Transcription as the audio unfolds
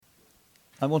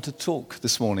I want to talk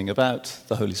this morning about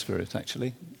the Holy Spirit,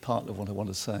 actually, part of what I want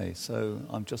to say. So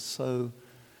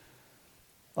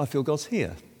I feel God's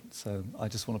here. So I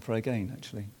just want to pray again,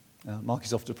 actually. Mark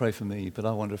is off to pray for me, but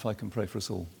I wonder if I can pray for us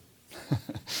all.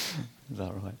 Is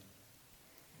that right?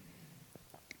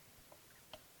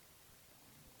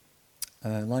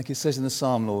 Like it says in the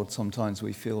Psalm, Lord, sometimes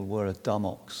we feel we're a dumb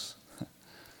ox.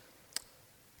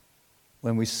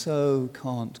 When we so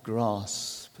can't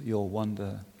grasp your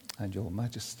wonder and your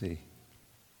majesty,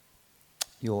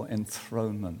 your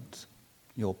enthronement,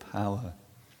 your power,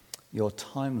 your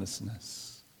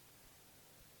timelessness,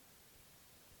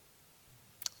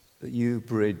 that you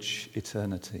bridge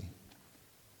eternity.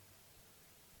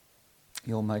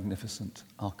 You're magnificent,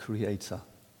 our Creator.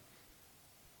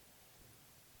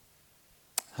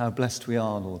 How blessed we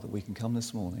are, Lord, that we can come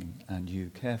this morning and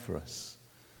you care for us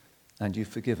and you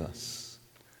forgive us.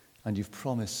 And you've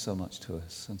promised so much to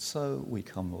us. And so we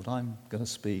come, Lord. I'm going to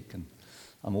speak, and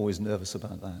I'm always nervous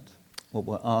about that. What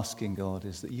we're asking, God,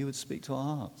 is that you would speak to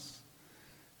our hearts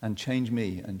and change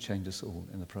me and change us all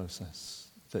in the process.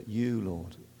 That you,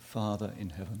 Lord, Father in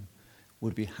heaven,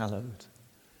 would be hallowed,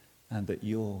 and that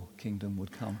your kingdom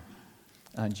would come,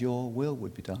 and your will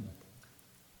would be done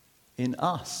in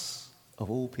us,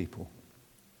 of all people.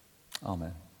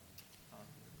 Amen.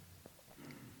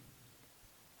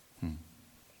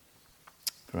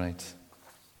 Great.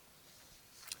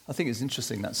 I think it's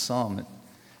interesting, that psalm. It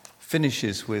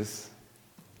finishes with,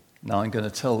 now I'm going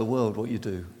to tell the world what you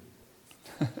do.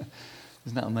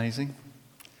 Isn't that amazing?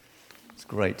 It's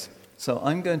great. So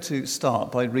I'm going to start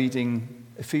by reading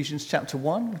Ephesians chapter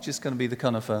 1, which is going to be the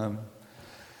kind of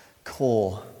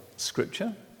core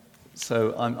scripture.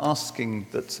 So I'm asking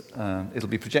that it'll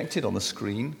be projected on the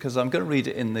screen, because I'm going to read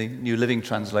it in the New Living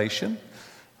Translation.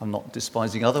 I'm not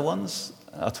despising other ones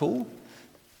at all.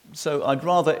 So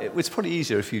it's probably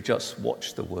easier if you just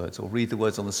watch the words or read the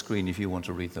words on the screen if you want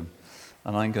to read them.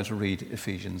 And I'm going to read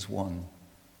Ephesians 1.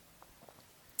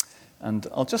 And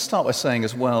I'll just start by saying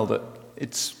as well that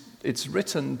it's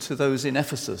written to those in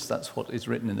Ephesus. That's what is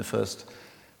written in the first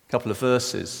couple of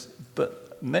verses.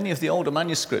 But many of the older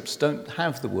manuscripts don't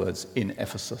have the words in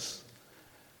Ephesus.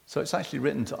 So it's actually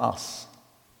written to us.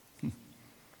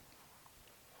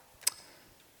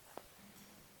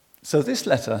 So this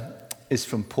letter is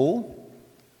from Paul,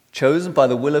 chosen by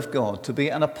the will of God to be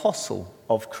an apostle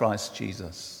of Christ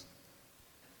Jesus.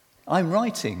 I'm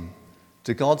writing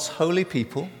to God's holy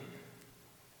people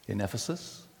in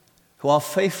Ephesus, who are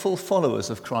faithful followers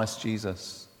of Christ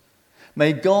Jesus.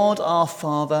 May God our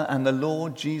Father and the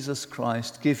Lord Jesus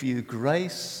Christ give you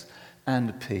grace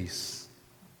and peace.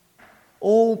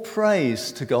 All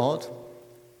praise to God,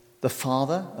 the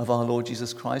Father of our Lord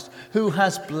Jesus Christ, who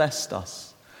has blessed us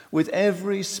with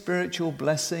every spiritual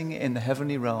blessing in the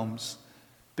heavenly realms,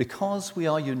 because we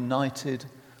are united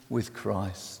with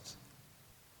Christ.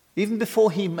 Even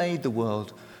before he made the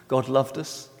world, God loved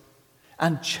us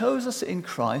and chose us in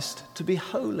Christ to be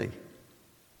holy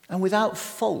and without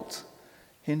fault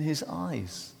in his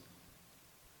eyes.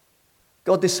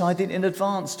 God decided in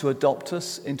advance to adopt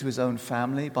us into his own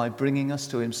family by bringing us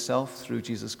to himself through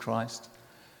Jesus Christ.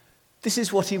 This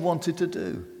is what he wanted to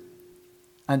do,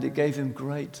 and it gave him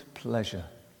great pleasure.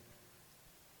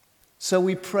 So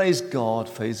we praise God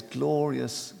for his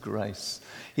glorious grace.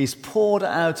 He's poured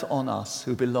out on us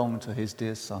who belong to his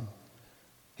dear Son.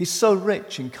 He's so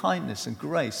rich in kindness and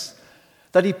grace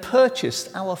that he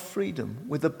purchased our freedom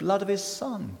with the blood of his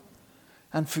Son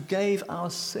and forgave our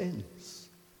sins.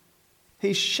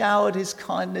 He showered his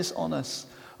kindness on us,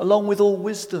 along with all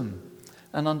wisdom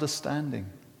and understanding.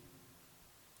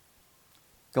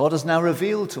 God has now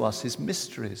revealed to us his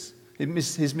mysteries,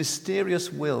 his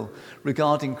mysterious will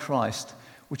regarding Christ,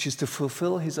 which is to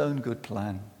fulfill his own good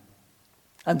plan.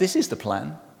 And this is the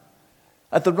plan.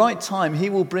 At the right time, he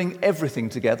will bring everything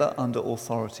together under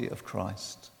authority of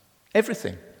Christ.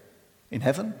 Everything, in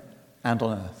heaven and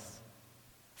on earth.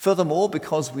 Furthermore,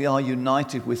 because we are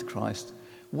united with Christ,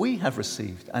 we have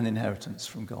received an inheritance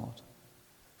from God.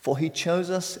 For he chose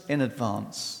us in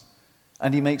advance,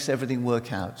 and he makes everything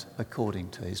work out according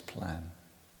to his plan.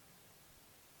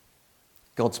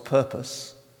 God's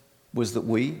purpose was that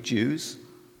we, Jews,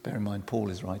 bear in mind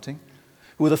Paul is writing,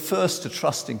 who were the first to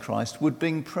trust in Christ, would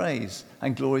bring praise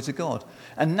and glory to God.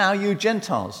 And now you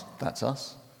Gentiles, that's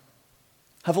us,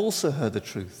 have also heard the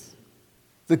truth,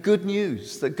 the good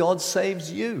news that God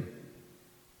saves you.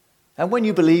 And when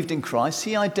you believed in Christ,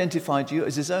 he identified you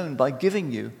as his own by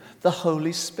giving you the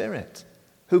Holy Spirit,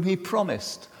 whom he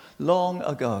promised long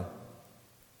ago.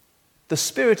 The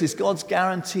Spirit is God's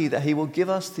guarantee that he will give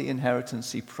us the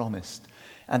inheritance he promised,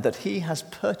 and that he has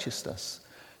purchased us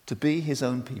to be his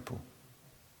own people.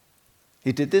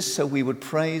 He did this so we would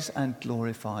praise and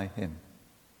glorify him.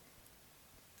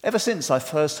 Ever since I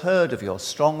first heard of your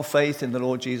strong faith in the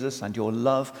Lord Jesus and your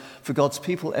love for God's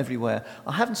people everywhere,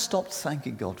 I haven't stopped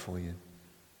thanking God for you.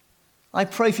 I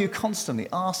pray for you constantly,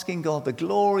 asking God, the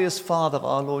glorious Father of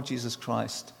our Lord Jesus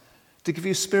Christ, to give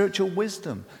you spiritual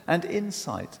wisdom and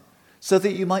insight so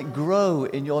that you might grow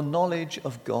in your knowledge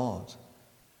of God.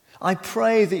 I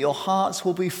pray that your hearts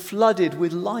will be flooded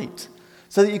with light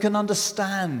so that you can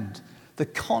understand the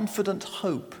confident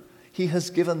hope he has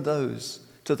given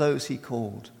to those he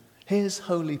called, his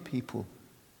holy people,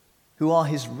 who are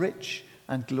his rich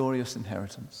and glorious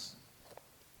inheritance.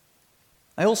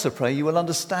 I also pray you will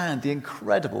understand the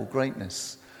incredible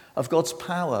greatness of God's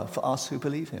power for us who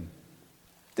believe him.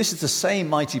 This is the same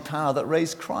mighty power that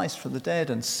raised Christ from the dead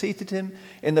and seated him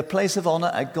in the place of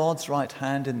honor at God's right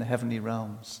hand in the heavenly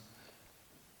realms.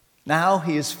 Now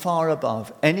he is far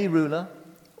above any ruler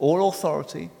or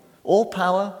authority or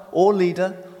power or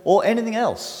leader or anything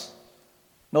else,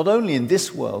 not only in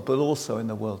this world but also in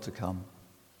the world to come.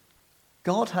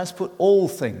 God has put all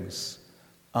things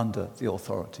under the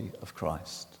authority of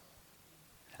Christ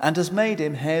and has made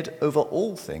him head over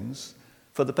all things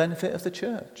for the benefit of the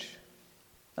church.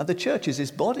 And the church is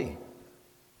his body.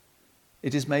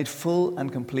 It is made full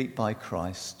and complete by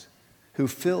Christ, who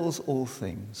fills all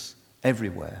things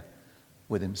everywhere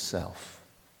with himself.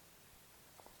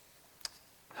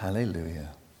 Hallelujah.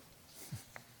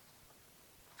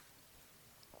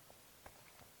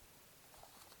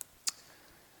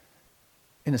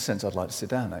 In a sense, I'd like to sit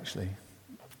down, actually,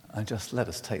 and just let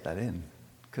us take that in,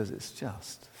 because it's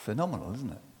just phenomenal,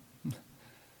 isn't it?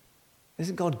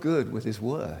 Isn't God good with his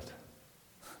word?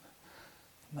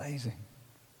 Amazing.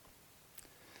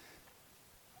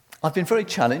 I've been very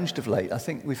challenged of late. I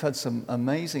think we've had some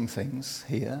amazing things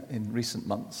here in recent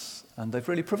months, and they've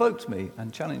really provoked me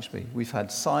and challenged me. We've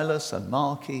had Silas and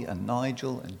Marky and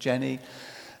Nigel and Jenny,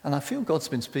 and I feel God's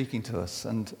been speaking to us,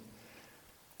 and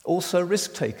also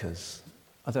risk takers.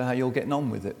 I don't know how you're getting on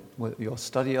with it, with your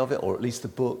study of it, or at least the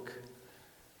book.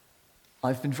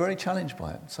 I've been very challenged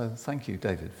by it, so thank you,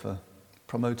 David, for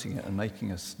promoting it and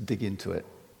making us dig into it.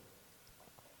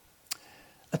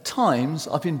 At times,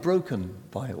 I've been broken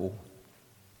by it all,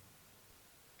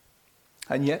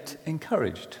 and yet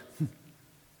encouraged.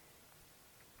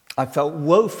 I felt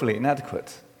woefully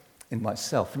inadequate in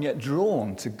myself, and yet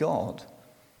drawn to God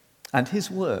and his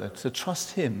word to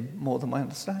trust him more than my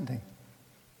understanding,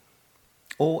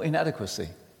 or inadequacy.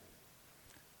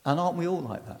 And aren't we all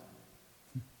like that?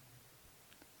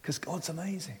 Because God's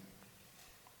amazing.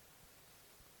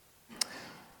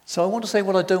 So I want to say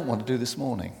what I don't want to do this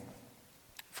morning.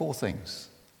 4 things.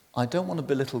 I don't want to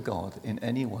belittle God in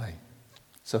any way,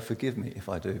 so forgive me if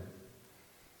I do.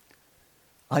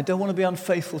 I don't want to be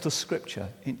unfaithful to Scripture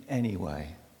in any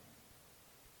way,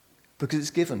 because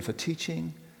it's given for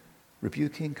teaching,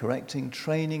 rebuking, correcting,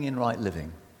 training in right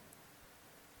living.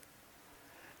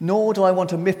 Nor do I want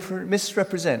to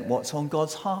misrepresent what's on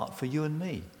God's heart for you and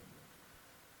me.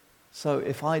 So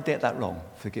if I get that wrong,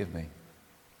 forgive me.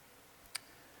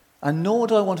 And nor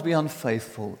do I want to be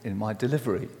unfaithful in my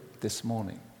delivery this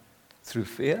morning through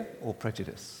fear or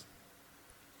prejudice.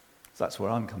 That's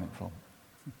where I'm coming from.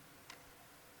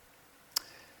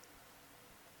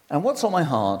 And what's on my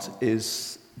heart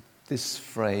is this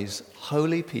phrase,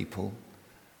 holy people,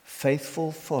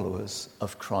 faithful followers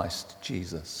of Christ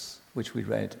Jesus, which we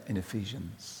read in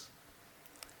Ephesians.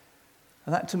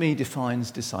 And that to me defines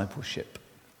discipleship,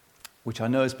 which I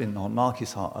know has been on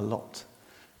Marky's heart a lot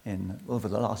over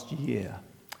the last year.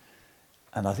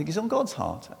 And I think it's on God's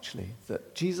heart, actually,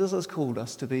 that Jesus has called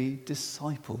us to be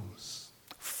disciples,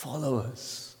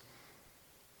 followers.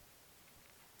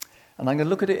 And I'm going to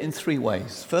look at it in 3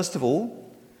 ways. First of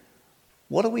all,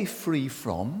 what are we free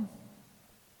from?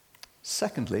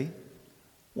 Secondly,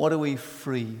 what are we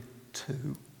free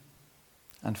to?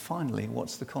 And finally,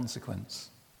 what's the consequence?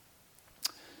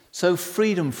 So,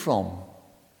 freedom from.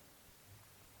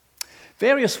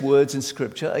 Various words in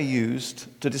Scripture are used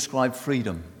to describe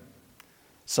freedom,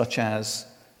 such as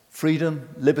freedom,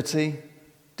 liberty,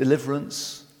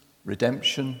 deliverance,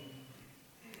 redemption.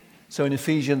 So in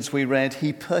Ephesians we read,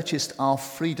 he purchased our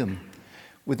freedom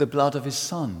with the blood of his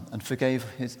Son and forgave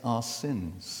our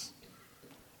sins.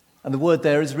 And the word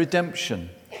there is redemption,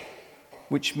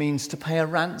 which means to pay a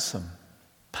ransom,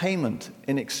 payment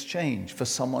in exchange for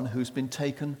someone who's been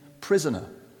taken prisoner.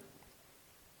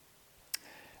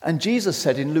 And Jesus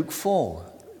said in Luke 4,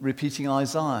 repeating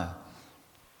Isaiah,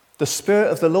 the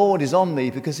Spirit of the Lord is on me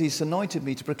because he's anointed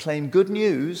me to proclaim good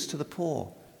news to the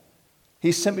poor.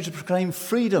 He's sent me to proclaim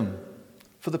freedom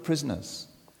for the prisoners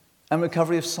and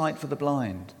recovery of sight for the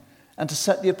blind and to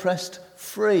set the oppressed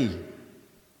free,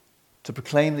 to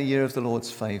proclaim the year of the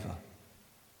Lord's favor.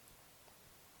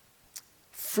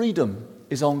 Freedom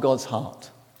is on God's heart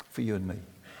for you and me.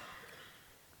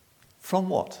 From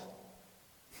what?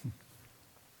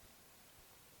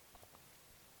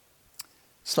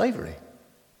 Slavery.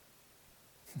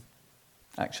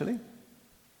 Actually.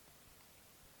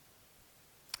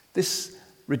 This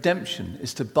redemption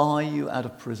is to buy you out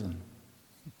of prison.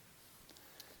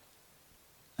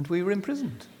 And we were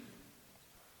imprisoned.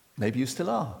 Maybe you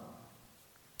still are.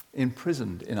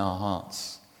 Imprisoned in our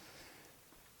hearts.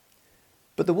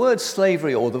 But the word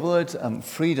slavery, or the word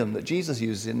freedom that Jesus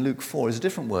uses in Luke 4 is a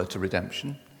different word to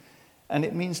redemption. And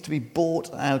it means to be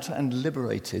bought out and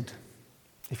liberated,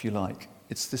 if you like.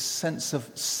 It's this sense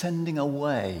of sending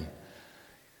away.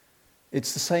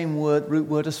 It's the same root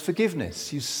word as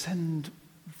forgiveness.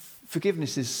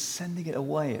 Forgiveness is sending it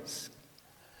away.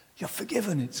 You're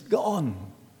forgiven, it's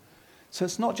gone. So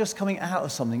it's not just coming out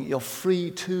of something, you're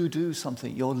free to do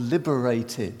something. You're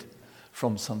liberated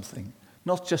from something.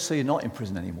 Not just so you're not in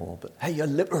prison anymore, but hey, you're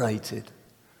liberated.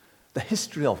 The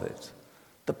history of it,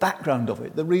 the background of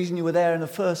it, the reason you were there in the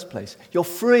first place. You're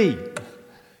free.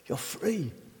 You're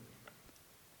free.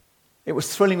 It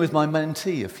was thrilling with my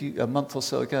mentee a month or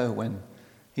so ago when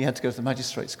he had to go to the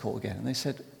magistrate's court again. And they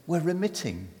said, we're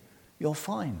remitting your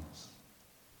fines.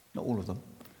 Not all of them,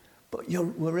 but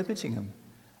we're remitting them.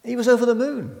 He was over the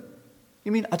moon.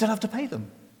 You mean I don't have to pay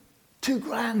them?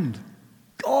 $2,000.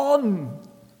 Gone.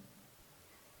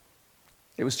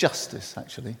 It was justice,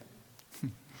 actually.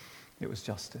 It was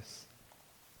justice.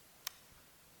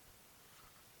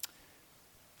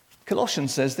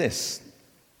 Colossians says this,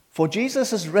 for Jesus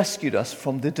has rescued us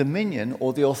from the dominion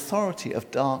or the authority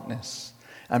of darkness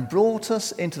and brought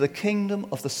us into the kingdom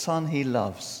of the Son he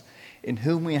loves, in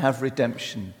whom we have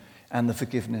redemption and the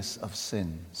forgiveness of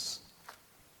sins.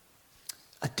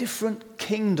 A different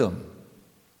kingdom.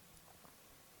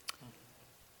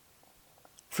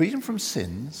 Freedom from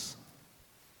sins.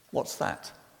 What's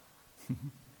that?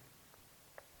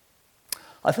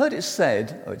 I've heard it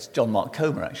said, it's John Mark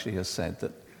Comer actually has said,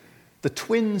 that the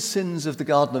twin sins of the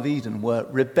Garden of Eden were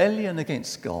rebellion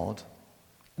against God,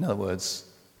 in other words,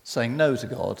 saying no to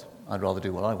God, I'd rather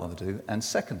do what I want to do, and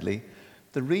secondly,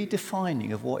 the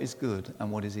redefining of what is good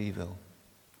and what is evil.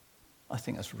 I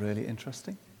think that's really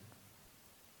interesting.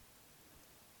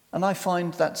 And I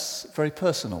find that's very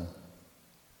personal.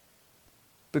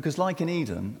 Because like in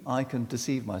Eden, I can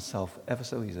deceive myself ever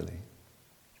so easily.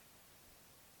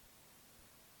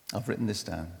 I've written this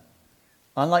down.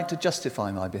 I like to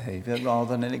justify my behavior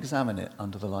rather than examine it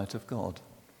under the light of God.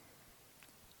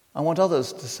 I want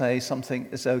others to say something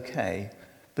is okay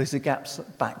because it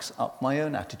backs up my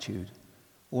own attitude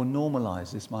or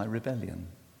normalizes my rebellion.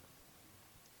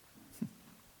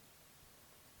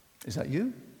 Is that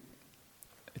you?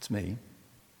 It's me.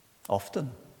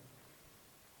 Often.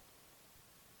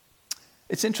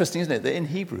 It's interesting, isn't it, that in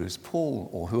Hebrews, Paul,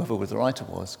 or whoever the writer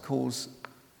was,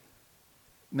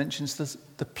 mentions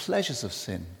the pleasures of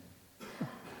sin.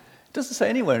 It doesn't say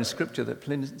anywhere in Scripture that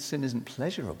sin isn't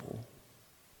pleasurable.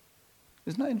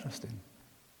 Isn't that interesting?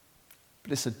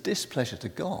 But it's a displeasure to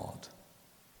God,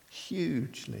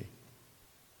 hugely.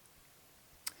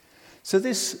 So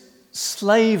this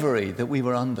slavery that we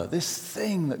were under, this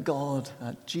thing that God,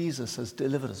 Jesus, has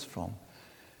delivered us from,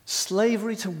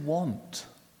 slavery to want,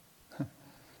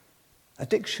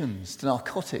 addictions to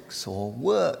narcotics or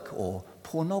work or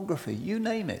pornography, you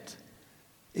name it.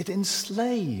 It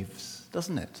enslaves,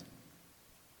 doesn't it?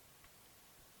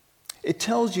 It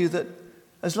tells you that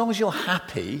as long as you're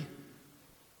happy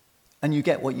and you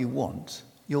get what you want,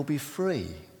 you'll be free.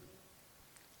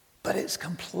 But it's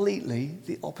completely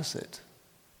the opposite.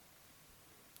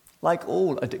 Like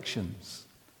all addictions,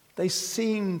 they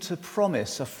seem to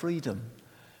promise a freedom,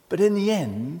 but in the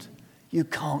end, you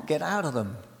can't get out of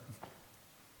them.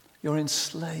 You're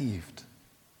enslaved.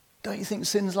 Don't you think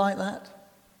sin's like that?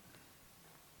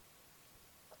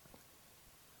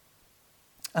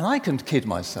 And I can kid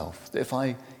myself that if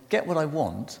I get what I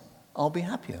want, I'll be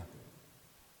happier.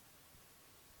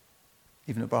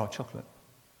 Even a bar of chocolate.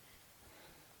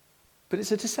 But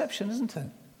it's a deception, isn't it?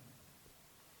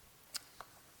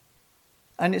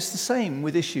 And it's the same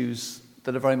with issues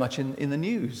that are very much in the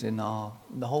news, in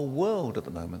the whole world at the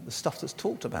moment, the stuff that's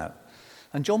talked about.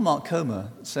 And John Mark Comer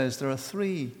says there are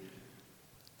three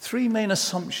main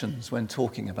assumptions when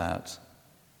talking about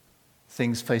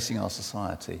things facing our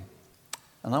society.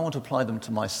 And I want to apply them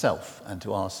to myself and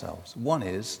to ourselves. One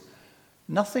is,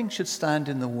 nothing should stand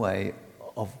in the way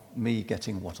of me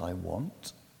getting what I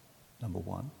want, number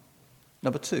one.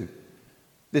 Number two,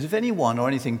 that if anyone or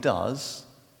anything does,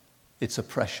 it's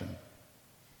oppression.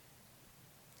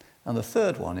 And the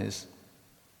third one is,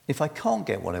 if I can't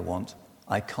get what I want,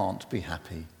 I can't be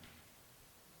happy.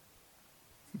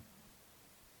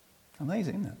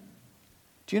 Amazing, isn't it?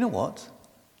 Do you know what?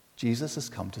 Jesus has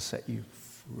come to set you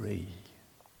free.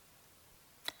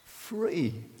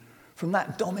 Free from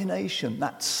that domination,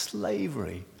 that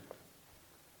slavery,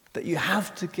 that you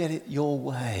have to get it your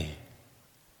way.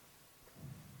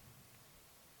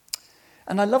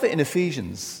 And I love it in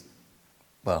Ephesians.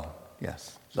 Well,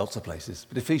 yes, lots of places,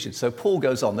 but Ephesians. So Paul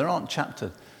goes on. There aren't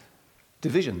chapter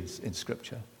divisions in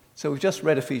Scripture. So we've just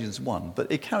read Ephesians 1,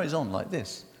 but it carries on like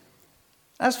this.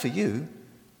 As for you,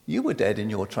 you were dead in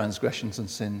your transgressions and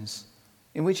sins,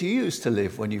 in which you used to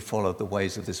live when you followed the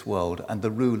ways of this world and the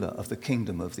ruler of the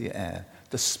kingdom of the air,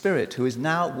 the Spirit who is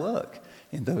now at work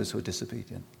in those who are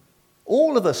disobedient.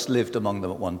 All of us lived among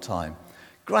them at one time,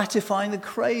 gratifying the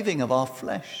craving of our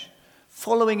flesh,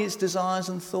 following its desires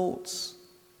and thoughts.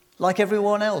 Like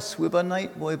everyone else, we're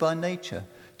by nature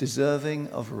deserving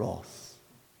of wrath.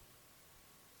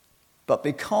 But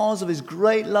because of his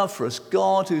great love for us,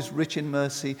 God, who's rich in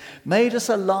mercy, made us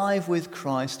alive with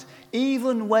Christ,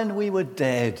 even when we were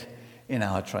dead in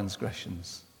our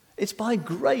transgressions. It's by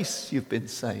grace you've been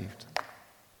saved.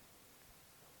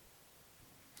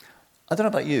 I don't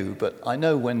know about you, but I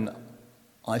know when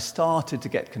I started to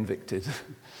get convicted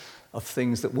of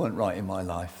things that weren't right in my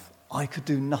life, I could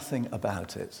do nothing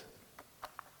about it.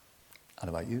 I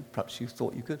don't know about you. Perhaps you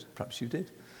thought you could. Perhaps you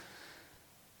did.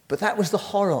 But that was the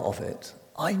horror of it.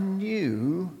 I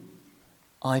knew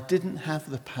I didn't have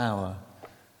the power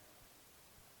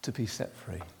to be set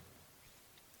free.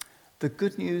 The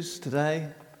good news today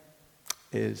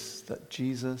is that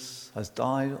Jesus has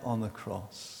died on the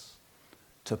cross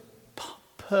to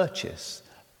purchase,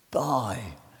 buy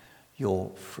your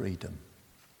freedom.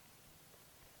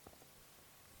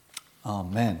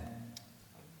 Amen.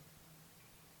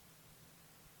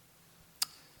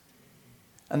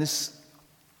 And this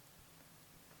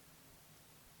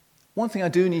one thing I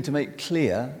do need to make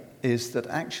clear is that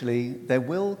actually there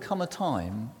will come a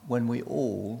time when we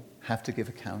all have to give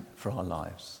account for our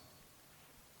lives.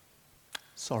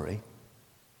 Sorry.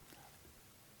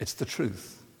 It's the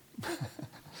truth.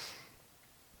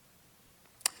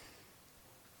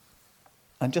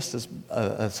 And just as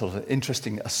a sort of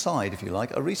interesting aside, if you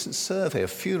like, a recent survey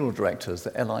of funeral directors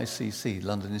that LICC,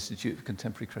 London Institute for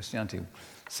Contemporary Christianity,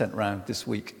 sent around this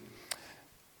week,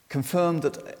 confirmed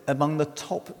that among the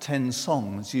top 10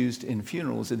 songs used in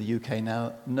funerals in the UK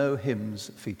now, no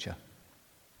hymns feature.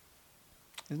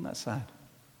 Isn't that sad?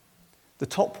 The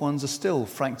top ones are still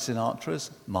Frank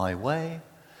Sinatra's My Way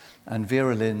and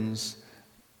Vera Lynn's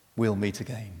We'll Meet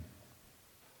Again.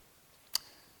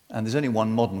 And there's only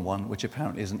one modern one, which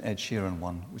apparently is an Ed Sheeran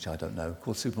one, which I don't know,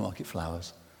 called Supermarket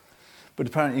Flowers. But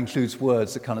apparently includes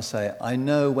words that kind of say, I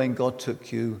know when God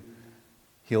took you,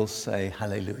 he'll say,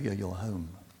 hallelujah, you're home.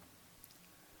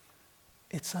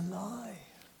 It's a lie.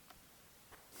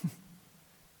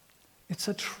 It's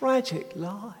a tragic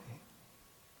lie.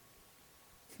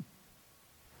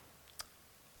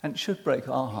 And it should break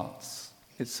our hearts.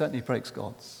 It certainly breaks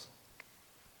God's.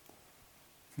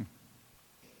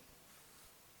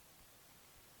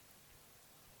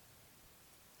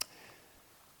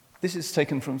 This is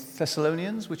taken from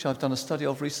Thessalonians, which I've done a study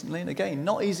of recently. And again,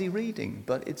 not easy reading,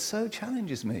 but it so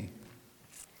challenges me.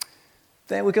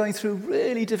 They were going through a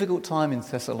really difficult time in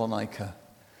Thessalonica.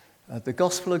 The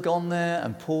gospel had gone there,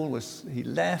 and he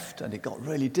left, and it got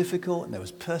really difficult, and there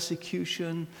was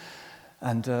persecution.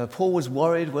 And Paul was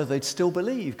worried whether they'd still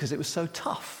believe because it was so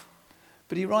tough.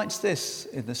 But he writes this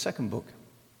in the second book.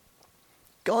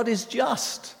 God is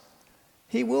just.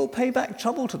 He will pay back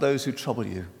trouble to those who trouble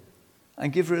you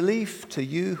and give relief to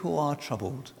you who are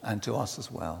troubled and to us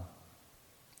as well.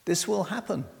 This will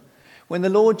happen when the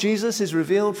Lord Jesus is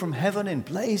revealed from heaven in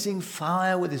blazing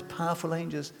fire with his powerful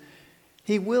angels.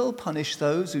 He will punish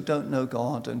those who don't know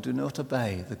God and do not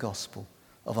obey the gospel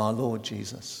of our Lord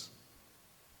Jesus.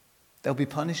 They'll be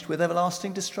punished with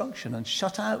everlasting destruction and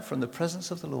shut out from the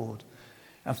presence of the Lord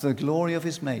and from the glory of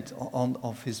his might on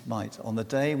the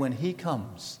day when he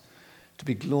comes to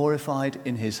be glorified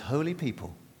in his holy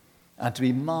people and to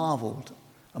be marveled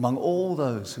among all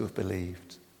those who have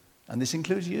believed. And this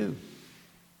includes you,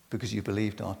 because you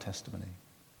believed our testimony.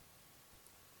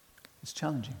 It's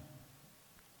challenging.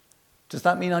 Does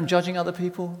that mean I'm judging other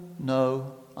people?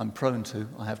 No, I'm prone to,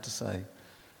 I have to say.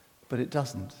 But it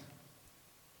doesn't.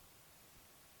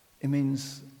 It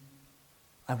means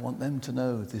I want them to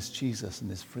know this Jesus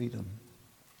and this freedom.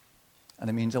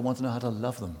 And it means I want to know how to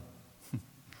love them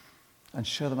and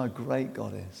show them how great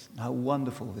God is and how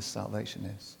wonderful this salvation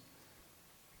is.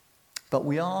 But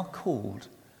we are called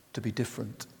to be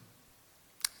different.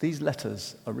 These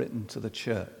letters are written to the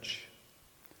church.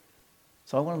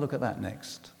 So I want to look at that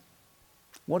next.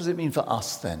 What does it mean for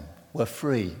us then? We're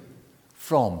free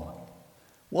from.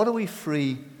 What are we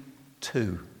free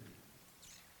to?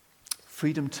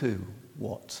 Freedom to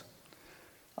what?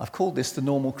 I've called this The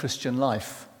Normal Christian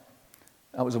Life.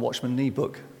 That was a Watchman Nee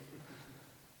book.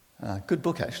 Good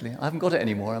book, actually. I haven't got it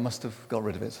anymore. I must have got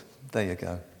rid of it. There you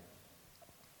go.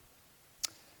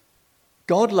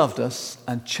 God loved us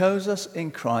and chose us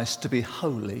in Christ to be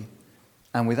holy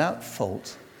and without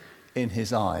fault in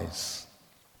his eyes.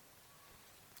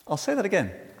 I'll say that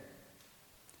again.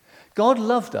 God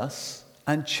loved us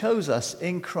and chose us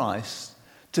in Christ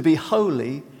to be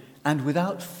holy and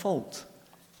without fault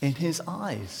in his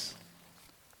eyes.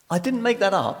 I didn't make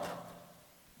that up.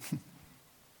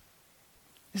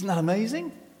 Isn't that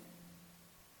amazing?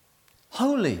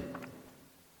 Holy.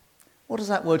 What does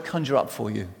that word conjure up for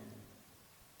you?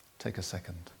 Take a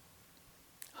second.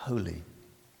 Holy.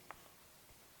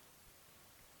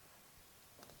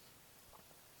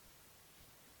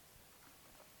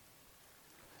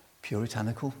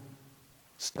 Puritanical,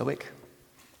 stoic,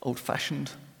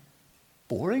 old-fashioned,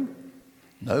 boring?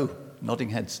 No. Nodding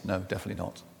heads? No, definitely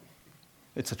not.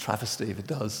 It's a travesty if it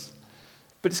does.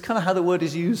 But it's kind of how the word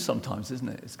is used sometimes, isn't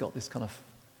it? It's got this kind of,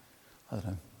 I don't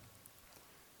know.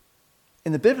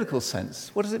 In the biblical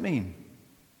sense, what does it mean?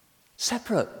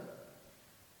 Separate,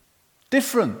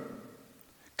 different,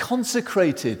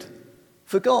 consecrated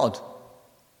for God.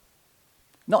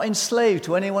 Not enslaved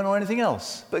to anyone or anything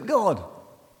else, but God.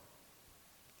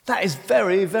 That is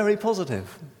very, very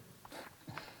positive.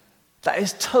 That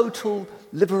is total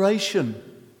liberation.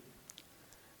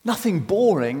 Nothing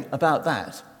boring about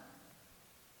that.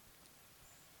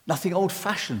 Nothing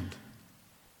old-fashioned.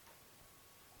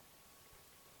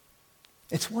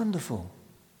 It's wonderful.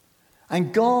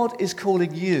 And God is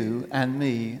calling you and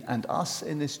me and us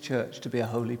in this church to be a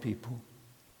holy people.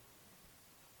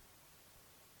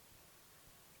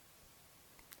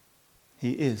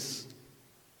 He is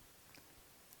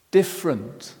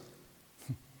different,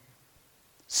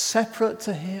 separate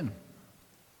to him.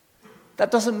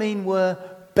 That doesn't mean we're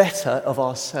better of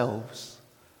ourselves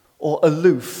or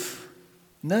aloof.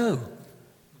 No,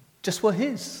 just we're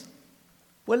his.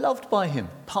 We're loved by him,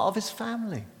 part of his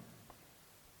family.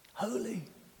 Holy.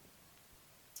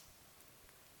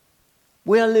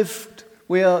 We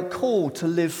are called to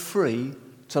live free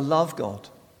to love God,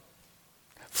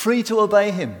 free to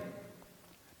obey him,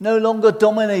 no longer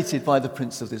dominated by the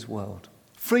prince of this world,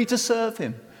 free to serve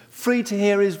him, free to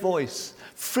hear his voice,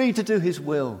 free to do his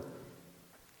will,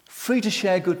 free to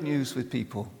share good news with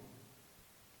people.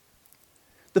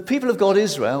 The people of God,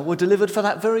 Israel, were delivered for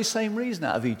that very same reason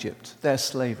out of Egypt, their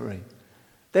slavery.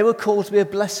 They were called to be a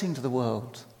blessing to the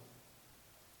world.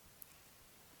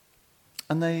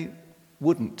 And they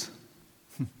wouldn't.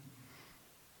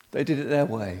 They did it their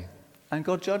way. And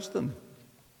God judged them.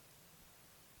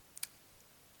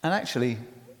 And actually,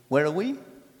 where are we?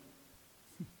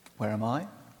 Where am I?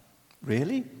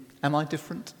 Really? Am I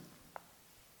different?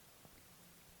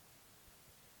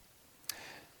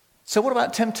 So what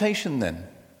about temptation then?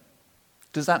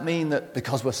 Does that mean that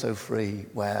because we're so free,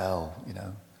 well,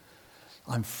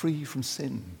 I'm free from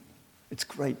sin. It's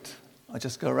great. I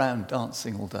just go around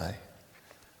dancing all day.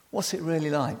 What's it really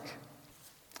like?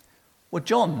 Well,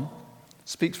 John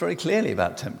speaks very clearly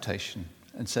about temptation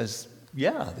and says,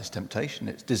 yeah, there's temptation.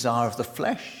 It's desire of the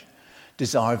flesh,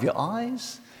 desire of your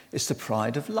eyes. It's the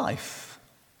pride of life.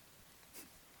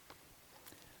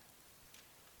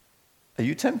 Are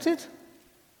you tempted?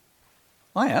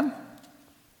 I am.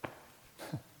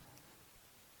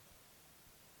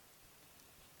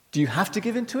 Do you have to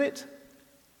give in to it?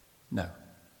 No.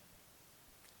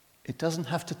 It doesn't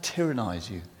have to tyrannize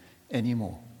you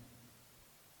anymore.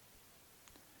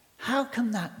 How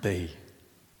can that be?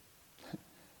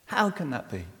 How can that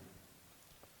be?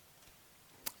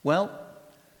 Well,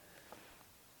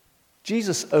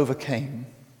 Jesus overcame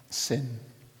sin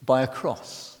by a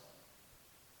cross.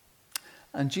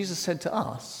 And Jesus said to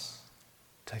us,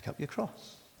 take up your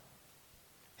cross.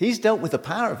 He's dealt with the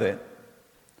power of it,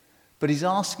 but he's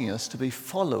asking us to be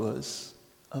followers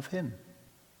of him,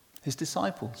 his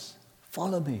disciples.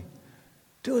 Follow me.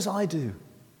 Do as I do.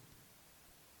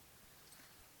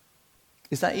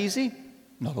 Is that easy?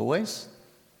 Not always.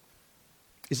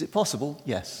 Is it possible?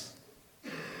 Yes.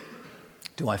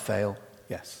 Do I fail?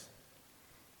 Yes.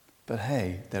 But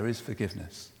hey, there is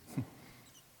forgiveness.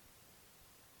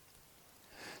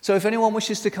 So if anyone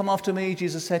wishes to come after me,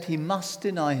 Jesus said, he must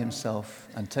deny himself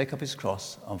and take up his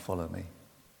cross and follow me.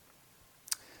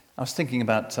 I was thinking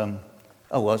about, I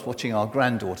was watching our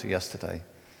granddaughter yesterday,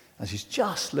 and she's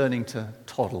just learning to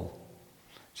toddle.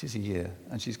 She's a year,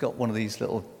 and she's got one of these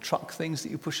little truck things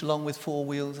that you push along with 4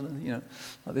 wheels, and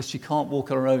like this. She can't walk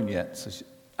on her own yet. So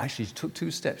she took 2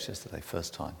 steps yesterday,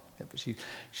 first time. Yeah, but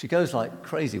she goes like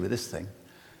crazy with this thing,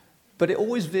 but it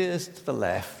always veers to the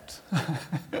left.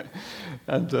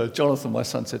 And Jonathan, my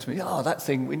son, said to me, that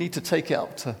thing, we need to take it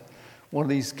up to one of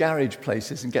these garage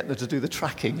places and get them to do the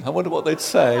tracking. I wonder what they'd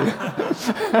say.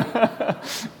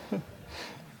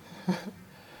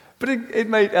 But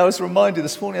I was reminded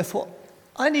this morning, I thought,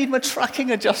 I need my tracking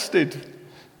adjusted.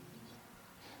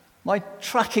 My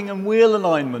tracking and wheel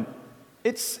alignment.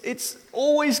 It's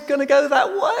always going to go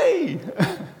that way.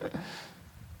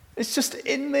 It's just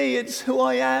in me. It's who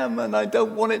I am, and I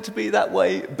don't want it to be that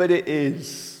way, but it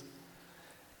is.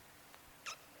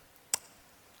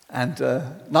 And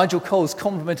Nigel Coles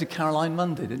complimented Caroline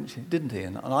Mundy, didn't he?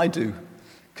 And I do,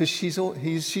 because she's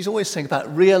always saying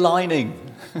about realigning.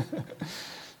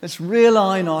 Let's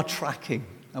realign our tracking.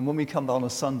 And when we come on a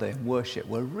Sunday and worship,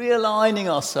 we're realigning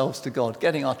ourselves to God,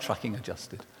 getting our tracking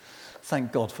adjusted.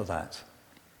 Thank God for that.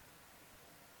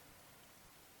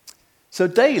 So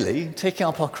daily, taking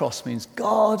up our cross means,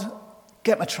 God,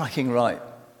 get my tracking right.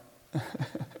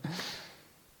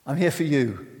 I'm here for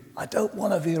you. I don't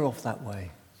want to veer off that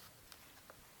way.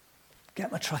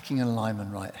 Get my tracking and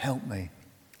alignment right. Help me.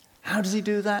 How does he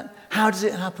do that? How does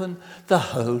it happen? The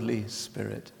Holy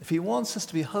Spirit. If he wants us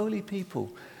to be holy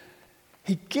people,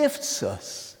 he gifts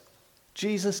us,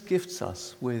 Jesus gifts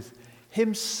us with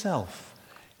himself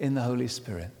in the Holy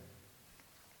Spirit.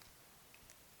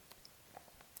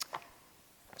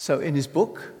 So in his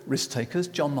book, Risk Takers,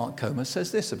 John Mark Comer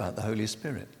says this about the Holy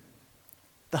Spirit.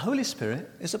 The Holy Spirit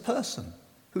is a person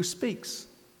who speaks,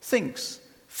 thinks,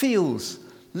 feels,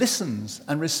 listens,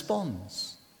 and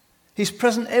responds. He's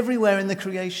present everywhere in the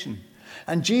creation,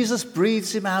 and Jesus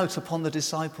breathes him out upon the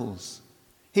disciples.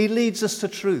 He leads us to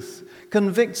truth,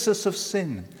 convicts us of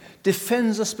sin,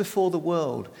 defends us before the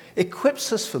world,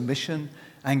 equips us for mission,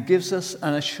 and gives us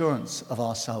an assurance of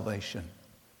our salvation.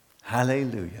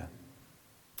 Hallelujah.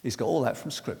 He's got all that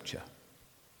from Scripture.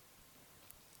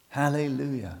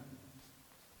 Hallelujah.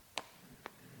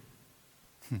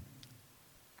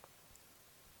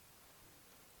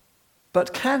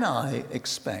 But can I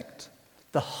expect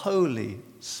the Holy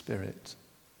Spirit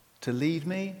to lead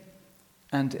me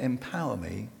and empower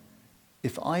me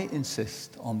if I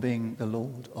insist on being the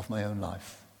Lord of my own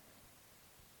life?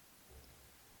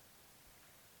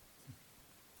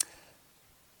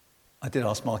 I did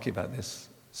ask Marky about this,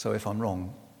 so if I'm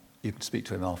wrong, you can speak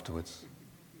to him afterwards.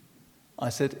 I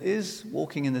said, is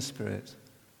walking in the Spirit,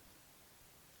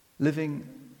 living,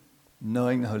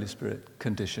 knowing the Holy Spirit,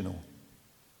 conditional?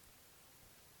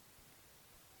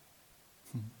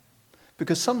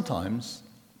 Because sometimes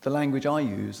the language I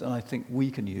use, and I think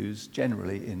we can use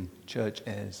generally in church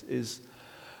airs, is,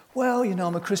 well,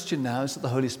 I'm a Christian now, so the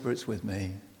Holy Spirit's with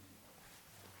me.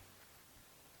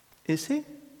 Is he?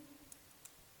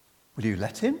 Will you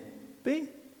let him be?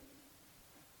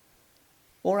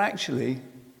 Or actually,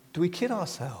 do we kid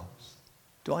ourselves?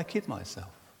 Do I kid myself?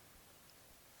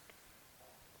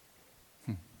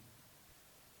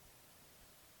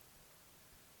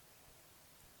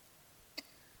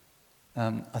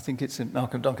 I think it's in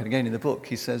Malcolm Duncan again in the book.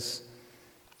 He says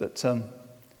that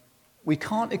we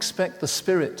can't expect the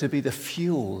Spirit to be the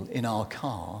fuel in our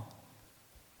car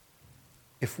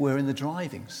if we're in the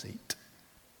driving seat.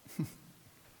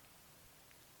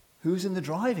 Who's in the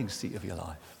driving seat of your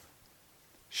life?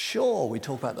 Sure, we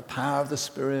talk about the power of the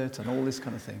Spirit and all this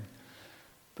kind of thing.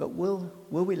 But will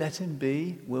we let him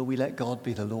be? Will we let God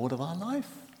be the Lord of our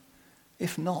life?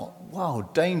 If not, wow,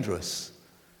 dangerous.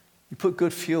 You put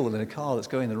good fuel in a car that's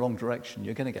going the wrong direction,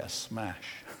 you're going to get a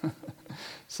smash.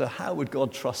 So how would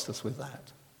God trust us with that?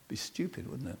 It'd be stupid,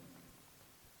 wouldn't it?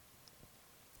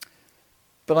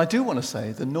 But I do want to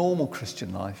say the normal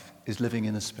Christian life is living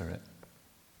in the Spirit.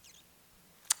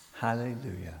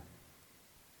 Hallelujah.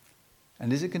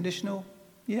 And is it conditional?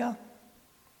 Yeah.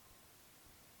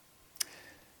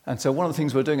 And so one of the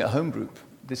things we're doing at Home Group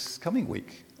this coming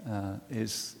week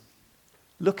is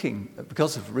looking,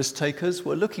 because of Risk Takers,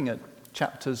 we're looking at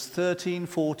chapters 13,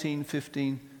 14,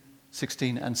 15,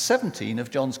 16, and 17 of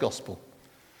John's Gospel.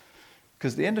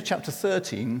 Because at the end of chapter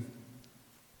 13,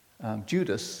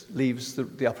 Judas leaves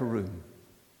the upper room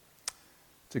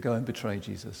to go and betray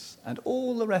Jesus. And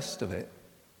all the rest of it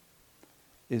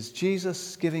is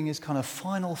Jesus giving his kind of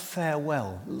final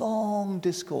farewell, long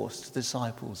discourse to the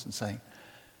disciples and saying,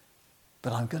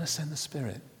 but I'm going to send the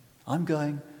Spirit. I'm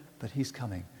going, but he's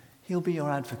coming. He'll be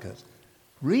your advocate.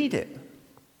 Read it.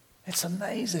 It's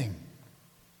amazing.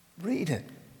 Read it.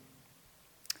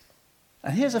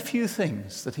 And here's a few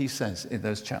things that he says in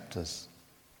those chapters.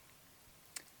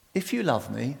 If you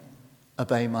love me,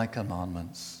 obey my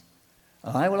commandments.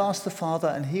 And I will ask the Father,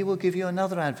 and he will give you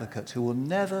another advocate who will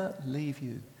never leave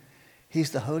you.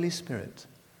 He's the Holy Spirit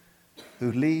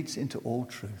who leads into all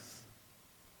truth.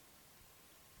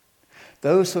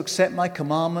 Those who accept my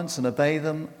commandments and obey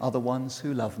them are the ones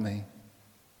who love me.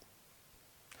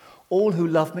 All who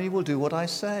love me will do what I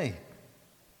say.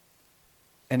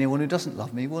 Anyone who doesn't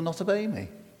love me will not obey me.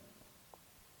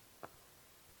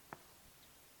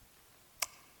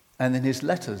 And in his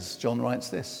letters, John writes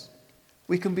this: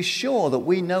 we can be sure that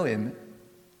we know him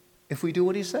if we do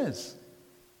what he says.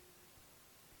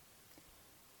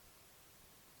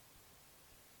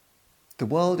 The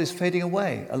world is fading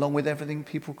away along with everything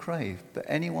people crave, but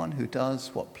anyone who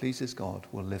does what pleases God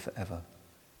will live forever.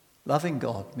 Loving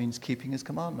God means keeping his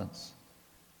commandments,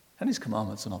 and his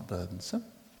commandments are not burdensome.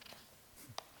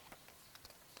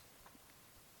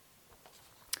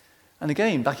 And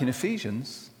again, back in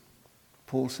Ephesians,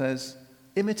 Paul says,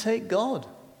 imitate God,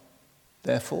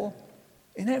 therefore,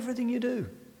 in everything you do,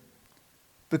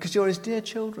 because you're his dear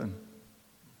children.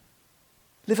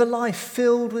 Live a life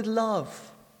filled with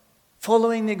love,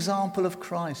 following the example of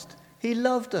Christ. He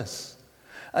loved us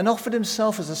and offered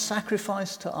himself as a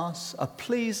sacrifice to us, a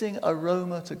pleasing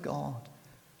aroma to God.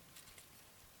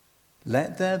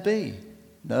 Let there be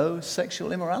no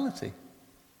sexual immorality,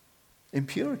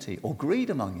 impurity, or greed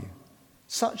among you.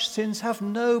 Such sins have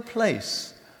no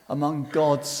place among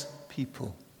God's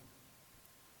people.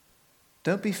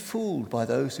 Don't be fooled by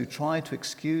those who try to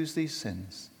excuse these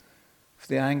sins, for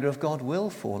the anger of God will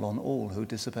fall on all who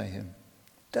disobey him.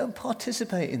 Don't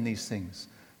participate in these things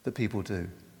that people do.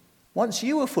 Once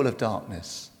you were full of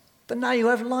darkness, but now you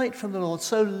have light from the Lord,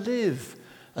 so live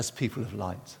as people of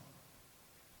light.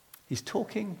 He's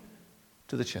talking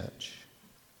to the church,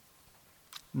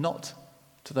 not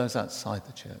to those outside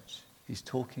the church. He's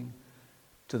talking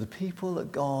to the people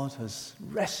that God has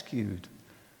rescued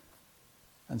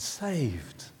and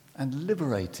saved and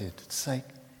liberated, to say,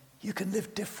 you can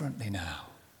live differently now.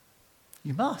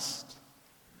 You must.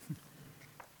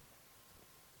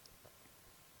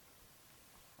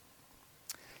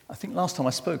 I think last time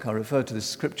I spoke, I referred to this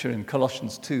scripture in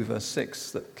Colossians 2, verse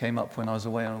 6, that came up when I was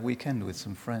away on a weekend with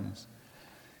some friends,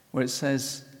 where it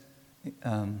says,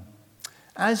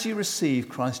 as you receive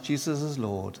Christ Jesus as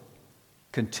Lord,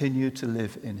 continue to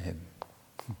live in him.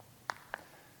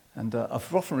 And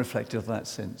I've often reflected on that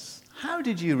since. How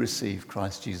did you receive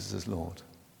Christ Jesus as Lord?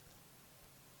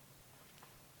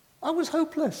 I was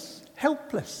hopeless,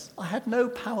 helpless. I had no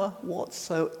power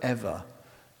whatsoever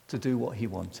to do what he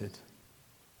wanted.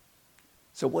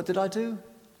 So what did I do?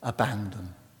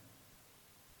 Abandon.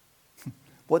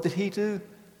 What did he do?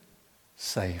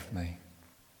 Save me.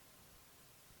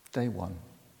 Day one.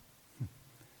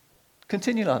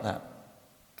 Continue like that,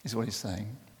 is what he's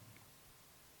saying.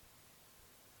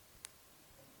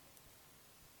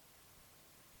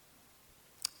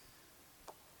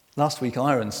 Last week,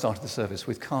 Iron started the service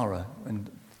with Cara, and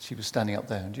she was standing up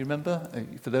there. And do you remember,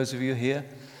 for those of you here?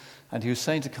 And he was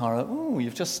saying to Cara, oh,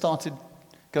 you've just started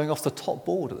going off the top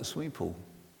board at the swimming pool.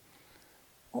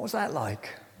 What was that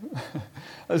like? It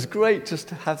was great just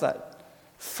to have that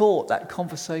thought, that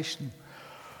conversation.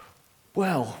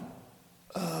 Well,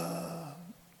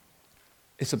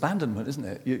 it's abandonment, isn't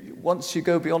it? Once you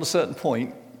go beyond a certain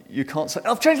point, you can't say,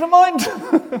 I've changed my mind.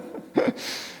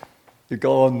 You're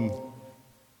gone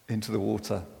into the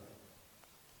water.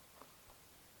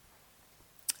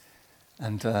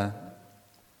 And I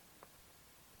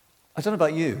don't know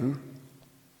about you,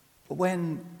 but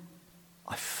when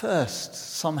I first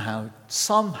somehow,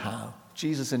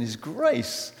 Jesus in his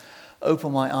grace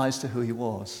opened my eyes to who he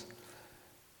was,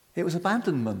 it was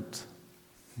abandonment.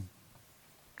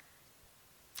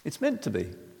 It's meant to be.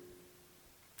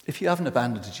 If you haven't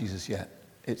abandoned Jesus yet,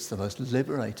 it's the most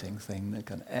liberating thing that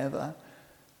can ever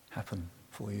happen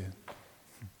for you.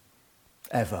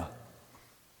 Ever.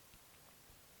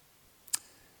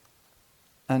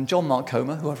 And John Mark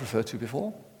Comer, who I've referred to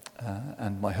before,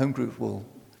 and my home group will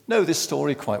know this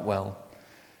story quite well,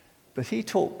 but he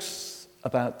talks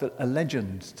about a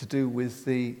legend to do with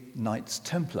the Knights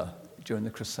Templar during the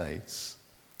Crusades.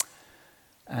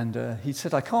 And he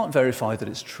said, I can't verify that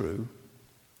it's true,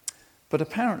 but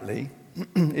apparently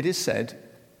it is said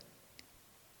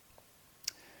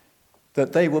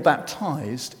that they were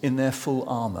baptized in their full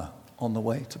armor on the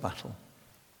way to battle.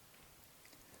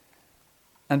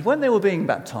 And when they were being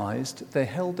baptized, they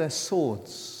held their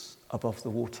swords above the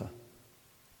water.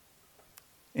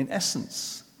 In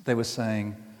essence, they were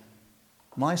saying,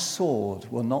 my sword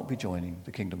will not be joining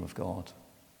the kingdom of God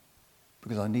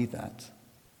because I need that.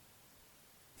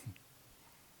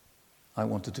 I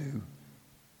want to do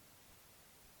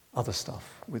other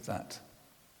stuff with that.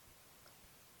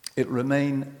 It will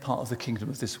remain part of the kingdom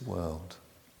of this world.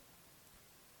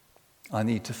 I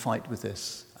need to fight with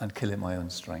this and kill in my own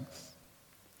strength.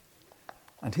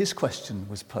 And his question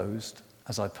was posed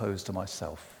as I posed to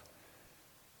myself.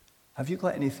 Have you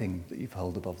got anything that you've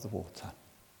held above the water?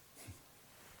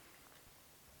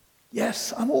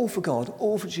 Yes, I'm all for God,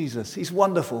 all for Jesus. He's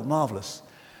wonderful, marvelous.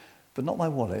 But not my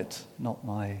wallet, not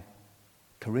my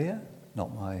career,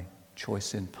 not my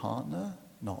choice in partner,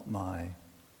 not my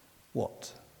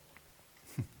what?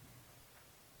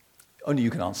 Only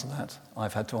you can answer that.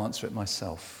 I've had to answer it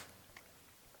myself.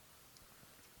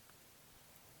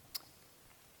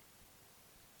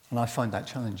 And I find that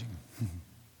challenging.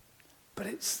 But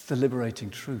it's the liberating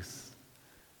truth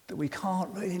that we can't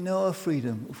really know our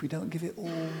freedom if we don't give it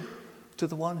all to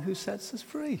the one who sets us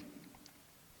free.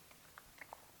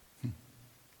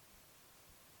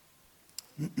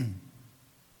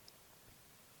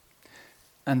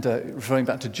 And referring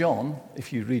back to John,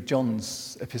 if you read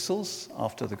John's epistles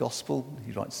after the gospel,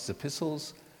 he writes his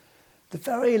epistles, the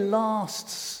very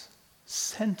last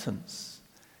sentence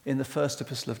in the first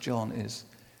epistle of John is,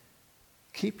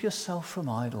 keep yourself from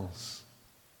idols.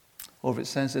 Or it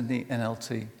says in the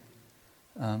NLT,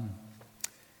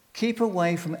 keep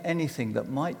away from anything that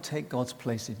might take God's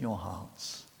place in your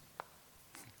hearts.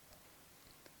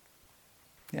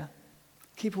 Yeah?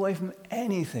 Keep away from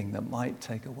anything that might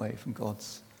take away from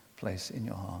God's place in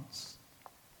your hearts.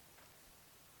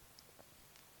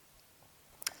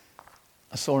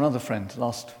 I saw another friend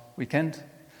last weekend,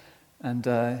 and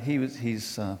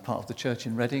he's part of the church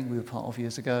in Reading we were part of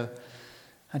years ago,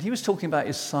 and he was talking about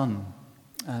his son,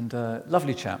 and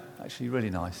lovely chap, actually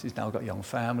really nice. He's now got a young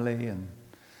family and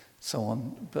so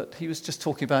on, but he was just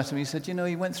talking about him. He said,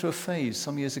 he went through a phase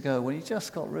some years ago when he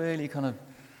just got really kind of,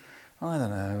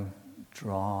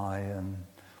 dry and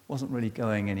wasn't really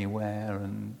going anywhere,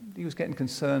 and he was getting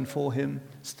concerned for him.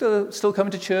 Still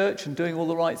coming to church and doing all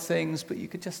the right things, but you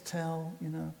could just tell,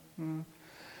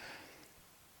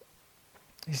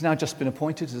 He's now just been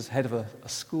appointed as head of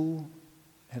school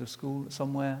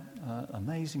somewhere,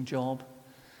 amazing job.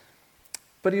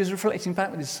 But he was reflecting back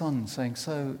with his son, saying,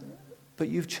 but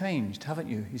you've changed, haven't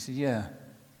you? He said, yeah,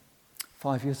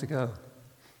 5 years ago.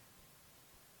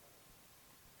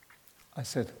 I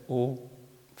said, all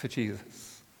for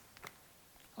Jesus.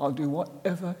 I'll do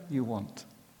whatever you want.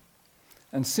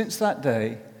 And since that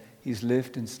day, he's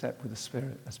lived in step with the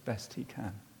Spirit as best he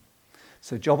can.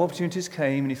 So job opportunities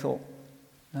came, and he thought,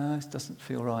 no, this doesn't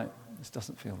feel right.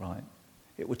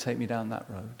 It would take me down that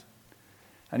road.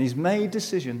 And he's made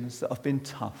decisions that have been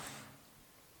tough,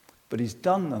 but he's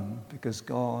done them because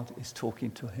God is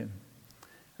talking to him.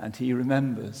 And he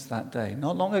remembers that day,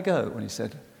 not long ago, when he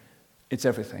said, it's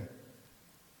everything.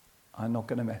 I'm not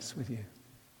going to mess with you.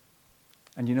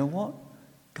 And you know what?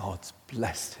 God's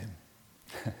blessed him.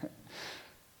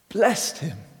 Blessed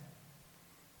him.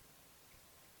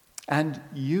 And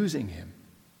using him.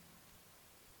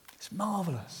 It's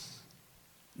marvelous.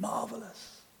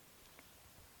 Marvelous.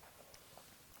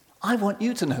 I want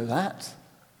you to know that.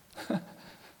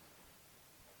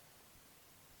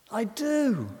 I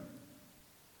do.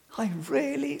 I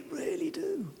really, really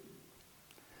do.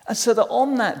 And so that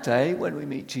on that day, when we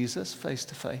meet Jesus face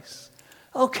to face,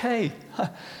 okay,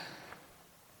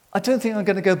 I don't think I'm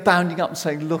going to go bounding up and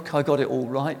saying, look, I got it all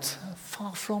right.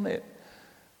 Far from it.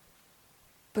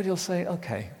 But he'll say,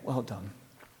 okay, well done.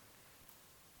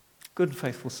 Good and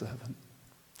faithful servant.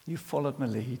 You followed my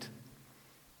lead.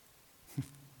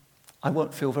 I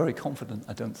won't feel very confident,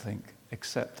 I don't think,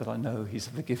 except that I know he's a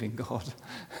forgiving God.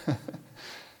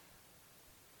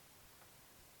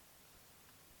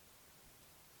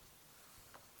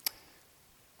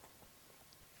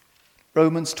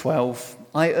 Romans 12,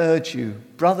 I urge you,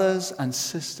 brothers and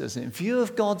sisters, in view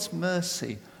of God's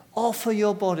mercy, offer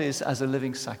your bodies as a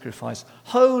living sacrifice,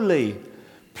 holy,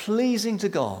 pleasing to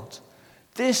God.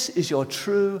 This is your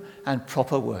true and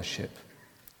proper worship.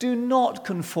 Do not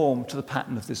conform to the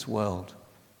pattern of this world,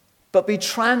 but be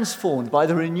transformed by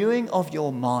the renewing of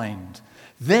your mind.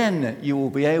 Then you will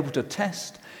be able to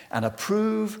test and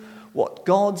approve what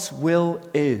God's will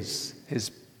is,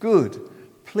 his good,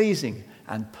 pleasing,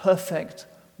 and perfect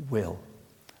will.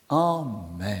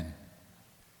 Amen.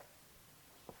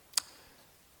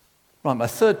 Right, my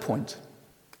third point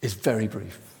is very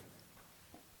brief.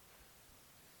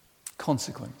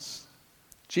 Consequence.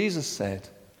 Jesus said,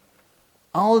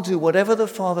 I'll do whatever the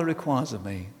Father requires of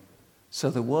me, so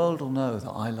the world will know that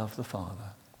I love the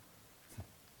Father.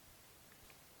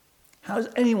 How is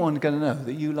anyone going to know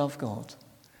that you love God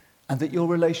and that your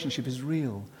relationship is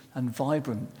real and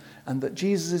vibrant and that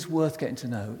Jesus is worth getting to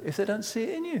know if they don't see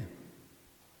it in you?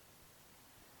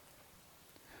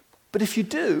 But if you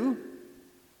do,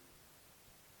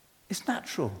 it's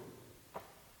natural.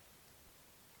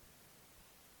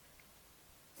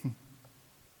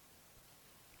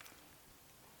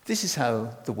 This is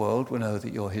how the world will know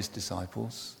that you're his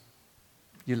disciples.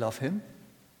 You love him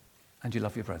and you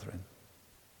love your brethren.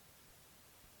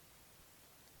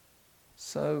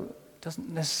 So it doesn't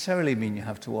necessarily mean you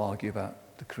have to argue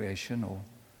about the creation or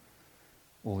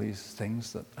all these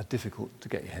things that are difficult to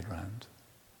get your head around.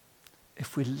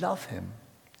 If we love him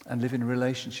and live in a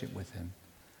relationship with him,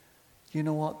 you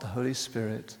know what? The Holy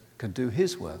Spirit can do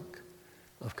his work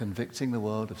of convicting the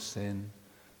world of sin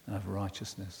and of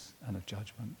righteousness and of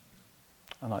judgment.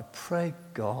 And I pray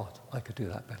God I could do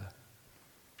that better.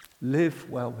 Live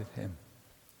well with him.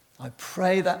 I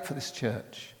pray that for this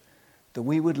church, that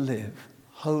we would live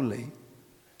holy,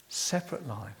 separate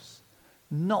lives,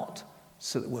 not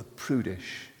so that we're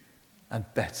prudish and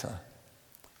better,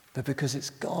 but because it's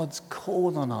God's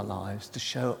call on our lives to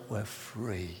show we're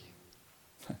free.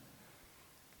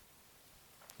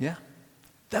 Yeah?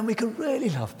 Then we can really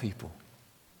love people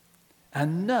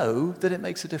and know that it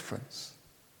makes a difference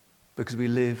because we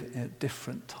live in a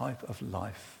different type of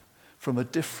life, from a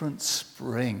different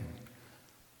spring,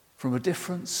 from a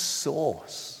different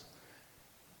source.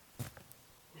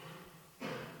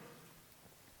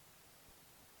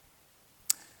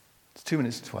 It's 2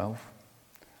 minutes to 12.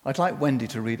 I'd like Wendy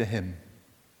to read a hymn.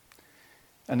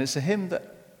 And it's a hymn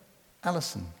that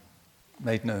Alison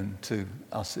made known to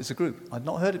us as a group. I'd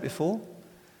not heard it before.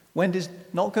 Wendy's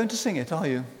not going to sing it, are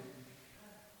you?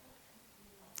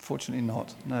 Fortunately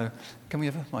not. No. Can we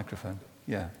have a microphone?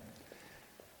 Yeah.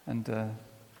 And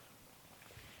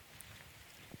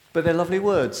but they're lovely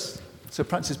words, so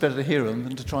perhaps it's better to hear them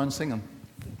than to try and sing them.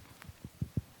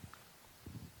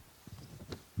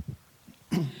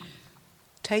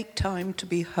 Take time to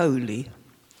be holy.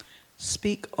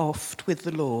 Speak oft with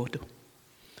the Lord.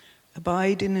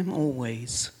 Abide in him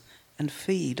always and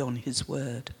feed on his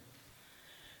word.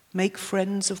 Make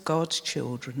friends of God's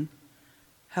children.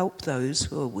 Help those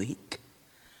who are weak,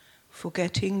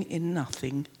 forgetting in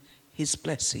nothing his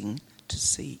blessing to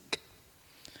seek.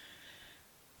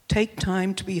 Take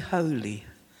time to be holy.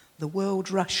 The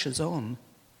world rushes on.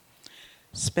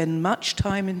 Spend much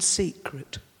time in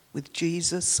secret with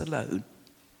Jesus alone.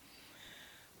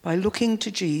 By looking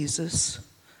to Jesus,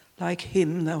 like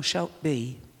him thou shalt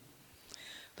be.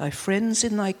 Thy friends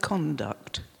in thy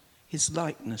conduct his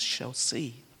likeness shall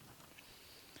see.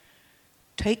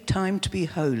 Take time to be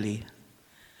holy.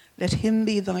 Let him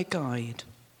be thy guide,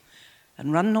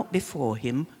 and run not before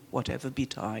him, whatever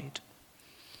betide.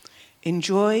 In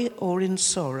joy or in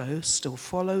sorrow, still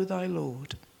follow thy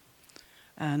Lord,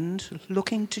 and,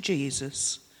 looking to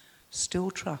Jesus,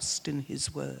 still trust in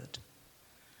his word.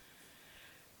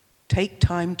 Take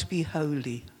time to be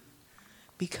holy.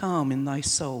 Be calm in thy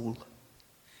soul.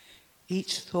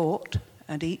 Each thought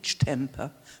and each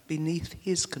temper beneath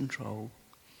his control.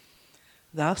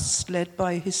 Thus, led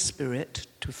by his Spirit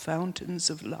to fountains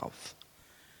of love,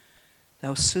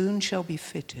 thou soon shalt be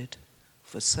fitted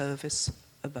for service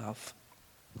above.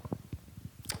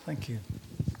 Thank you.